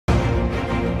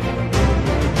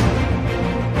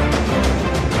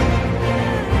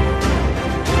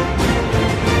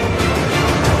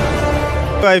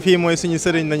waaye fii mooy suñu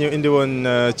sëriñ nañu indi woon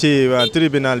ci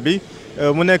tribunal bi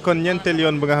mu nekkoon ñeenteel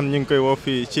yoon bu nga xam ne ñu ngi koy woo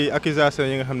fii ci accusation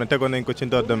yi nga xam ne tegoon nañ ko ci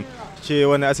ndoddam ci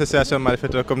wane association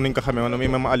malfaiteur comme ni ñu ko xamee woon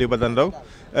Imam Aliou Badara Ndao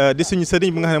di suñu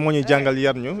sëriñ bu nga xam ne moo ñuy jàngal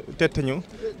yar ñu tette ñu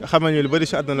xamal ñu lu bëri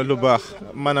si àdduna lu baax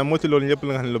maanaam mooti loolu ñëpp lu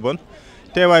nga xam ne lu bon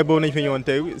teewaay boobu nañ fi ñëwoon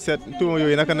tey seet tuuma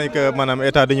yooyu naka nañ ko maanaam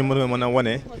état dañu mën a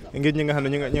wane ngir ñi nga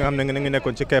xam ne ñu ngi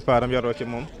nekkoon ci keppaaram yaroo ci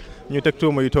moom ñu teg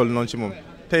tuuma yu toll noonu ci moom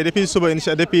tey depuis suba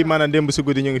depuis maanaam démb si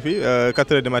guddi ñu ngi fi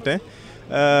 4 heures du matin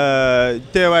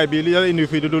teewaay bi li yàlla indi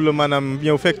fii du dul maanaam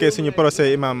ñëw fekkee suñu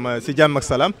procès imam si jàmm ak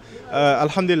salaam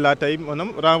alhamdulilah tey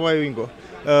maanaam renvoyé wuñ ko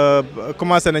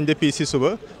commencé nañ depuis si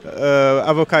suba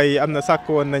avocat yi am na sàkk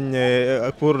woon nañ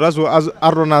pour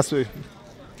ordonnance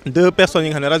 2 personnes yi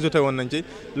nga xam ne rajouté woon nañ ci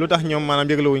lu tax ñoom maanaam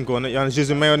yëgle wuñ ko woon yaa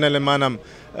juge mayoon na leen maanaam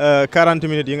 40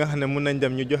 minutes yi nga xam ne mun nañ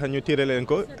dem ñu joxe ñu tiré leen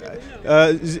ko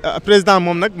président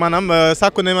moom nag maanaam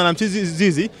sàkku ne maanaam ci juge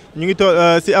yi ñu ngi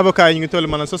toll si avocat yi ñu ngi toll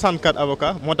maanaam 64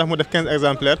 avocats moo tax mu def 15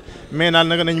 exemplaires mais naal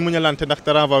nag nañ muñalante ndaxte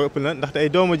renvoi ëpp na ndaxte ay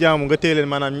doomu jaamu nga téye leen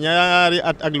maanaam ñaari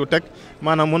at ak lu teg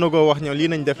maanaam mënagoo wax ñoom lii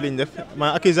nañ def liñ def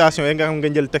maanaam accusation yi nga xam nga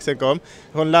jël teg seen kawam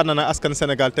kon laat na askan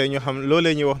Sénégal tey ñu xam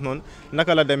loolee ñuy wax noonu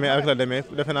naka la demee ak la demee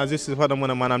defe naa justice war na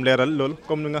mën a maanaam leeral loolu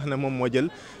comme ni nga xam ne moom moo jël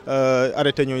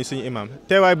arrêté ñooñu suñu imam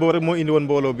teewaay boobu rek moo indi woon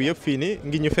mbooloo bi yëpp fii nii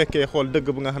ngir ñu fekkee xool dëgg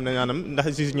bu nga xam ne maanaam ndax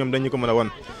justice ñoom dañu ko mën a won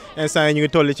instant yi ñu ngi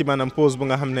toll ci maanaam pause bu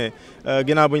nga xam ne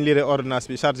ginnaaw bu ñu liiree ordonnance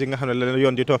bi charge yi nga xam ne la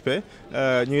yoon di toppee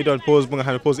ñu ngi doon pause bu nga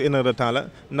xam ne pause 1 heure de temps la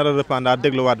nar a reprendre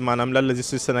dégluwaat maanaam lan la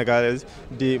justice sénégalaise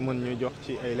di mën ñu jox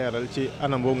ci ay leeral ci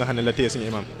anam boobu nga xam ne la téye suñu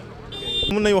imam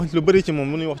mën nañu wax lu bëri ci moom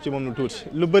mënuñu wax ci moom lu tuuti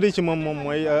lu bëri ci moom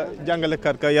mooy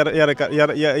jàngalekat ka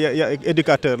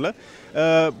éducateur la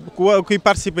kuy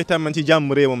participer tamit ci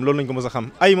jàmm réewam loolu lañ ko mës a xam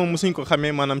ay moom mosuñ ko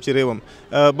xamee maanaam ci réewam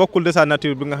bokkul de sa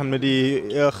nature bi nga xam ne di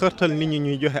xërtal nit ñi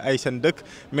ñuy joxe ay seen dëkk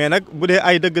mais nag bu dee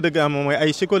ay dëgg-dëgg am mooy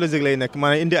ay psychologique lay nekk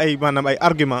maanaam indi ay maanaam ay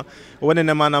argument wane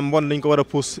ne maanaam mbon lañ ko war a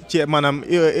pousse ci maanaam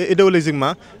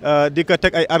idéologiquement di ko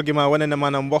teg ay argument wane ne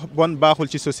maanaam bon baaxul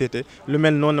ci société lu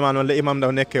mel noonu maanaam la Imam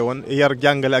Ndao nekkee woon yar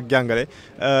jàngale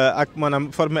ak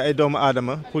maanaam former ay doomu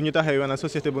aadama pour ñu taxee maanaam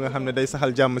société bu nga xam ne day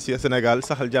saxal jàmm ci Sénégal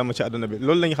saxal jàmm ci àdduna bi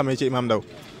loolu la ñu xamee ci Imam Ndao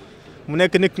mu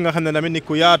nekk nit ki nga xam ne tamit nit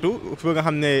ku yaatu fi nga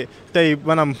xam ne tey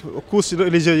maanaam couches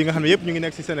religieuses yi nga xam ne yëpp ñu ngi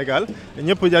nekk ci Sénégal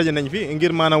ñëpp jaje nañ fi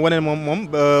ngir maanaam wane moom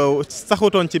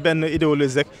saxutoon ci benn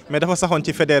idéologie rek mais dafa saxoon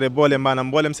ci fédéré boole maanaam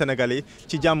mboolem Sénégal yi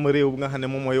ci jàmm réew bi nga xam ne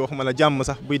moom mooy waxuma la jàmm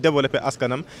sax buy développé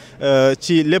askanam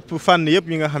ci lépp fànn yëpp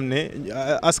yi nga xam ne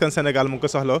askan Sénégal mu ngi ko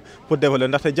soxla pour développer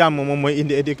ndaxte jàmm moom mooy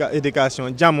indi éducation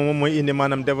jàmm moom mooy indi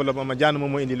maanaam développement jàmm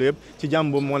moom mooy indi lu yëpp ci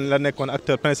jàmm boobu moom la nekkoon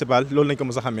acteur principal loolu lañ ko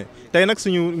mos a xamee tey nag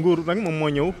suñu nguur nag moom moo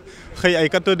ñëw xëy ay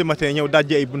 4 heures du matin ñëw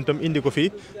dajji ay buntam indi ko fii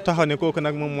taxaw ne kooku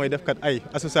nag moom mooy def kat ay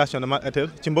association de malfaiteurs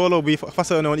ci mbooloo bi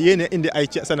façonné woon yéene indi ay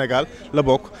ci Sénégal la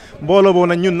bokk mbooloo boobu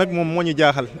nag ñun nag moom moo ñu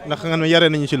jaaxal ndax nga xam ne yare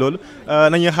nañu ci loolu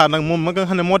nañuy xaar nag moom ma nga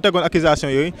xam ne moo tegoon accusation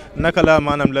yooyu naka la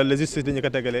maanaam la justice dañu ko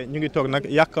tegalee ñu ngi toog nag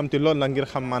yàkkamti loolu nag ngir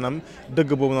xam maanaam dëgg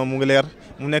boobu nag mu ngi leer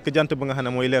mu nekk jant bu nga xam ne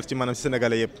mooy leer ci maanaam ci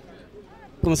sénégalais yëpp.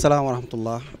 Waaleykum salaam wa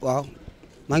rahmatullah waaw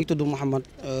maa ngi tudd Mouhamed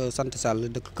sant Sall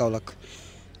dëkk Kaolack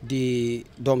di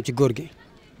doom ci góor gi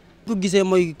ko gisee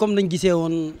mooy comme nañ gisee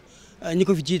woon ñi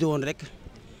ko fi jiite woon rek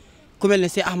ku mel ne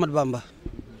Cheikh Ahmad Bamba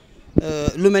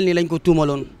lu mel ni lañ ko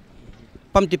tuumaloon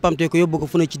pamti ko yóbbu ko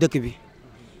fu ne ci dëkk bi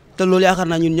te loolu yaakaar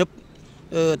naa ñun ñëpp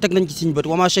teg nañ ci suñu bët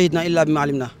wa ma shahidna illa bima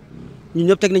alimna ñun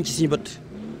ñëpp teg nañ ci suñu bët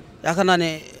yaakaar naa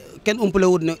ne kenn umpale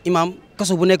wut ne imam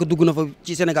kaso bu nekk dugg na fa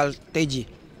ci Sénégal tey jii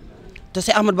te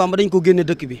Cheikh Ahmad Bamba dañ ko génne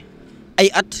dëkk bi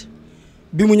ay at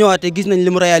bi mu ñëwaatee gis nañ li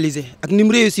mu réalisé ak ni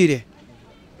mu réussir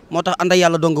moo tax ànd ak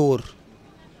yàlla dong nga wóor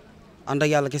ànd ak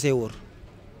yàlla kese wóor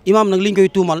imaam nag liñ koy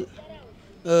tuumal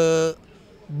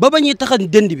ba ñuy taxañ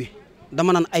dënd bi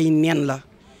dama naan ay neen la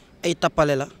ay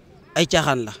tappale la ay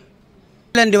caaxaan la.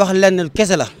 leen di wax lenn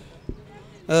kese la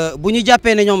bu ñu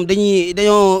jàppee ne ñoom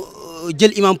dañoo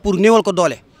jël imaam pour néewal ko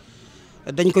doole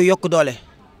dañ koy yokk doole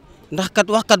ndax kat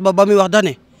waxkat ba muy wax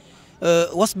dane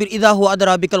wasbir idha huwa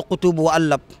adra bika alqutub wa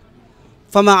allab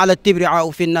fama ala tibriaa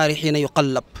fi naari xiina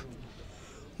yuqallab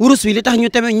wurus bi li tax ñu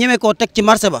tamit ñeme koo teg ci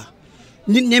marché ba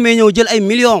nit ñemee ñëw jël ay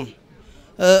millions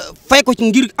fay ko ci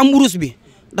ngir am wurus bi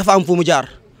dafa am fu mu jaar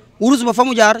wurus ba fa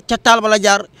mu jaar ca taal ba la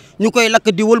jaar ñu koy lakk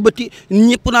di wëlbati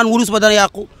ñëpp naan wurus ba dana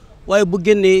yàqu waaye bu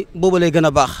génnee booba lay gën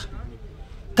a baax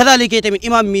kadaalika tamit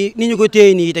imam mi ni ñu ko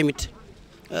téye nii tamit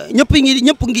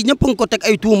ñëpp ngi ko teg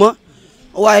ay tuuma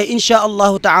waaye incha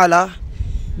allahu taala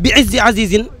bi izzi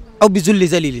azizin aw bi zulli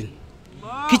zalilin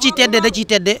ki ci tedde da ciy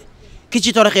tedde ki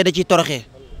ci toroxee da ciy toroxee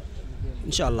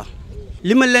incha allah.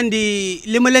 li ma leen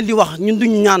di wax ñun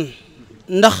duñu ñaan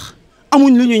ndax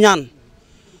amuñ lu ñu ñaan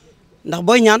ndax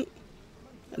booy ñaan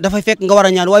dafay fekk nga war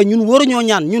a ñaan waaye ñun waruñoo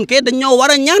ñaan ñun kay dañ ñoo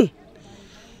war a ñaan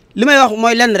li may wax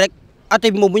mooy lenn rek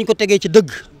atte bi moom bu ñu ko tegee ci dëgg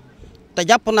te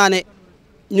jàpp naa ne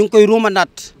ñu ngi koy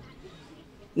ruumandaat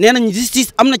nee nañ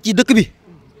justice am na ci dëkk bi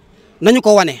nañu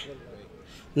ko wane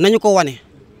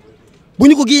bu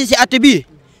ñu ko gisee ci atte bi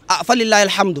ah fa lillahi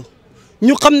alhamdu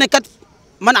ñu xam ne kat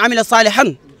man amila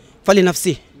saalihan fa li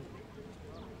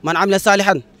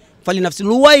nafsi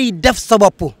lu waay def sa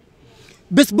bopp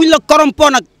bés buñ la corrompoo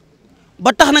nag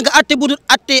ba tax na nga atte bu dul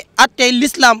atte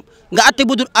l'islam nga atte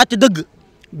bu dul atte dëgg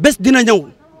bés dina ñëw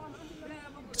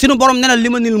sunu borom nee na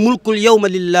limanil mulkul yawma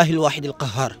lillahi alwahid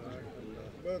alqahar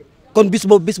kon bis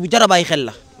boobu bis bu jar a bàyyi xel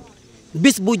la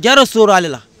bis bu jar a sóoraale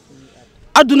la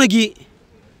adduna gi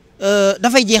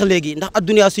dafay jeex léegi ndax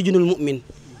adduniya sijnul mu'min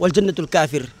wal jannatul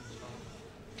kafir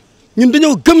ñun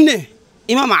dañoo gëm ne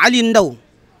Imam Ali Ndao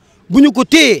bu ñu ko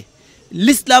téye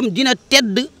l'islam dina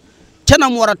tedd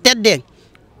canam war a teddee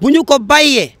bu ñu ko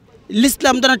bàyyee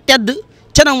l'islam dana tedd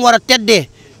canam war a teddee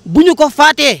bu ñu ko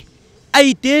faatee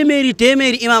ay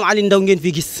téeméeri Imam Ali Ndao ngeen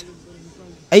fi gis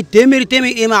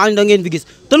Imam Ali Ndao ngeen fi gis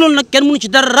te loolu nag kenn mënu ci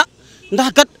dara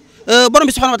ndax kat borom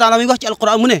bi subhanahu wa taala mi ngi wax ci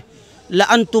alquran mu ne la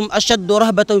antum ashaddu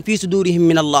rahbatan fi sudurihim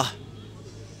min allah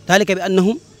dalika bi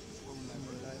annahum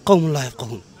qawmun la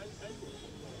yafqahun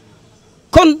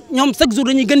kon ñoom chaque jour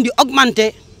dañuy gën di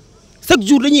augmenter chaque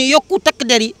jour dañuy yokku takk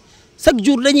der yi chaque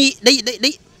jour dañuy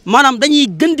maanaam dañuy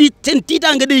gën di seen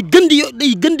tiitaanga day gën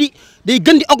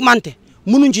di augmenter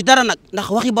mënuñ ci dara nag ndax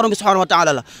waxi borom bi subhanahu wa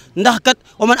taala la ndax kat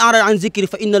wa man arada an zikri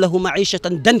fa inna lahu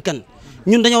maishatan dankan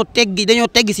ñun dañoo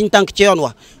teggi suñu tànk ci yoon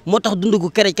wa moo tax dund gu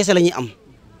kere kese la ñuy am.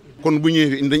 kon bu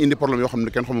ñëwee dañ indi problème yoo xam ne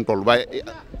kenn xamul toll waaye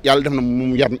yàlla def na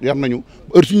moom yar nañu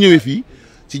heure su ñëwee fii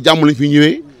ci jàmm lañ fi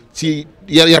ñëwee ci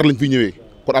yar lañ fi ñëwee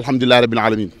kon alhamdulilah rabbil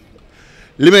alamin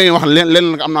li may wax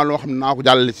leen nag am naa loo xam ne naa ko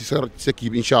jàllale ci sa kii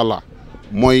bi incha allah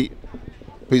mooy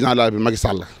président de la République Macky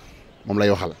Sall moom lay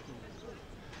waxal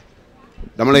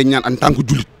dama lay ñaan en tant que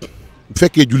julit bu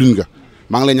fekkee julit nga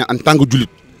maa ngi lay ñaan en tant que julit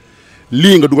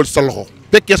lii nga dugal sa loxo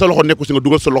fekkee sa loxo nekku si nga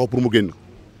dugal sa loxo pour mu génn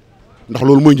ndax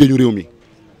loolu mooy njëriñu réew mi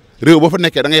réew boo fa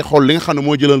nekkee da ngay xool li nga xam ne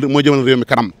moo jëmal réew mi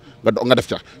kanam nga def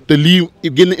ca te lii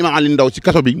génn Imam Ali Ndao ci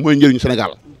kaso bi mooy njëriñu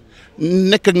Sénégal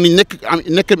nekk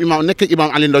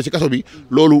Imam Ali Ndao ci kaso bi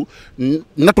loolu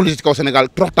nattul ci kaw Sénégal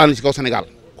toroxtaan ci kaw Sénégal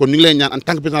kon ñu ngi lay ñaan en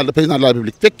tant que président de la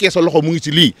République fekkee sa loxo mu ngi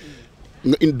ci lii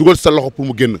nga dugal sa loxo pour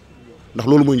mu génn ndax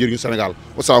loolu mooy njëriñu Sénégal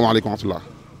wasalaamaaleykum wa rahmatullah